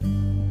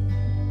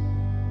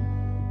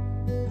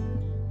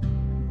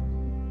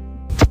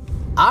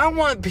I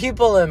want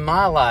people in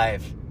my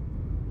life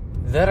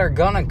that are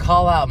gonna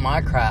call out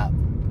my crap.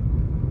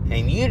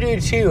 And you do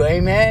too,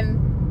 amen?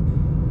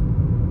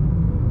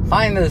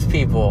 Find those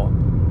people.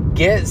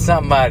 Get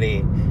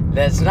somebody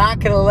that's not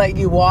gonna let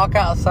you walk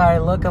outside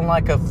looking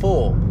like a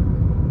fool.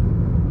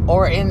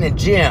 Or in the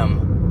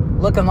gym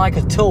looking like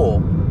a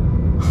tool.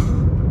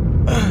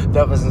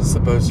 That wasn't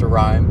supposed to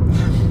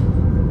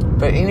rhyme.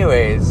 But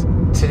anyways,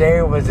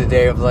 today was a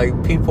day of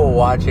like people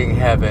watching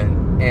heaven.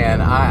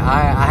 And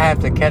I have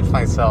to catch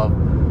myself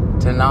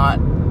to not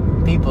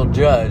people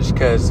judge,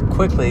 because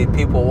quickly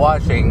people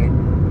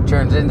watching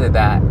turns into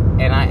that.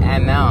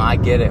 And now I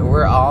get it.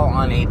 We're all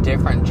on a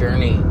different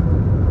journey.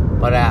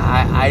 But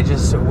I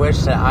just wish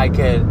that I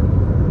could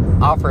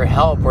offer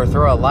help or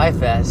throw a life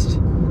vest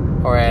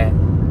or a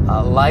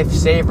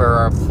lifesaver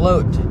or a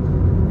float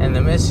in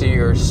the midst of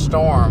your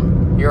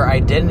storm, your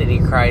identity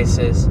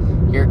crisis,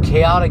 your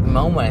chaotic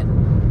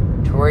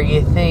moment, to where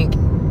you think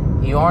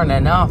you aren't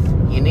enough.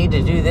 You need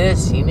to do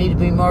this. You need to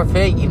be more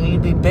fit. You need to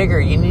be bigger.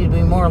 You need to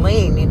be more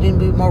lean. You need to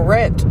be more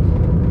ripped.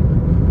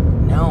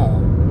 No.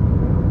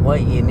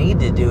 What you need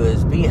to do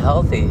is be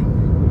healthy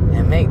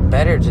and make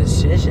better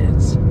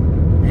decisions.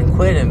 And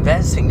quit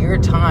investing your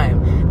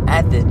time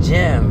at the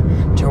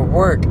gym to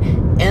work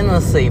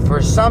endlessly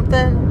for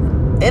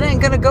something. It ain't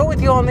going to go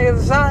with you on the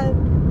other side.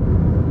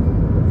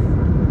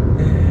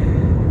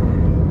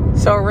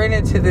 So I ran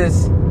into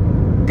this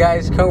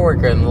guy's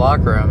coworker in the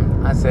locker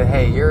room. I said,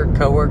 hey, your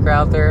coworker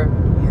out there?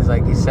 He's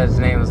like, he said his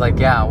name. I was like,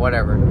 yeah,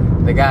 whatever.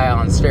 The guy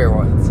on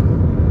steroids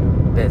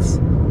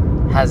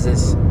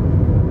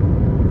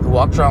who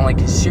walks around like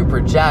he's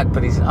super jacked,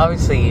 but he's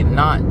obviously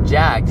not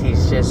jacked.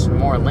 He's just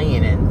more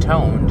lean and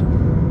toned.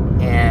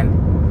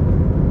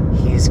 And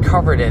he's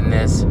covered in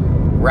this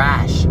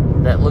rash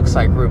that looks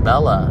like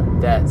rubella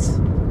that's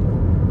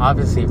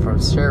obviously from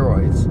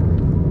steroids.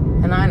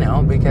 And I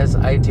know, because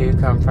I too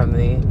come from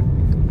the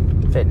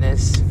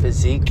fitness,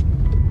 physique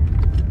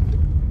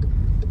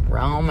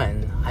realm,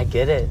 and I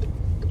get it,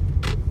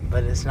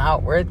 but it's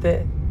not worth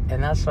it.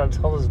 And that's what I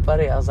told his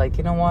buddy. I was like,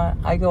 you know what,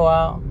 I go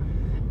out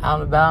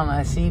and about and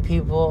I see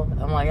people,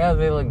 I'm like, oh,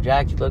 they look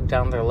jacked. You look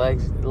down their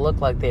legs, they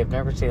look like they have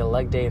never seen a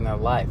leg day in their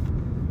life.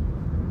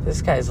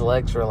 This guy's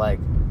legs were like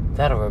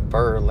that of a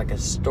bird, like a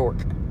stork.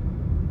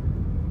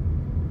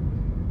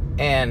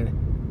 And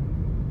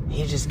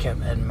he just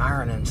kept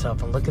admiring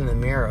himself and looking in the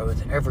mirror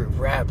with every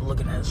rep,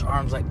 looking at his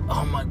arms like,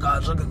 oh my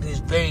gosh, look at these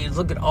veins,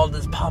 look at all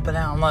this popping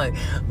out. I'm like,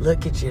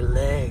 look at your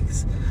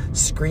legs,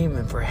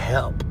 screaming for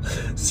help,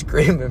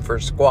 screaming for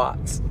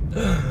squats.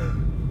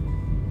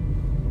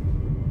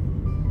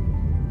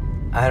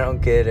 I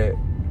don't get it.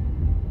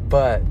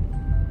 But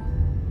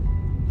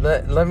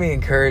let me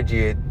encourage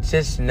you,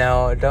 just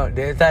know, don't,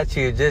 if that's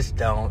you, just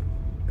don't.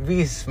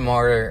 Be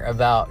smarter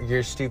about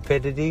your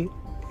stupidity.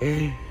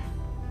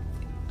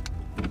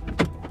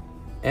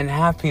 And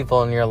have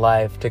people in your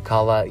life to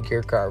call out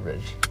your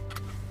garbage.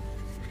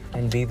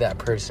 And be that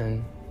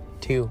person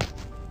too.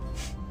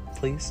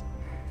 Please.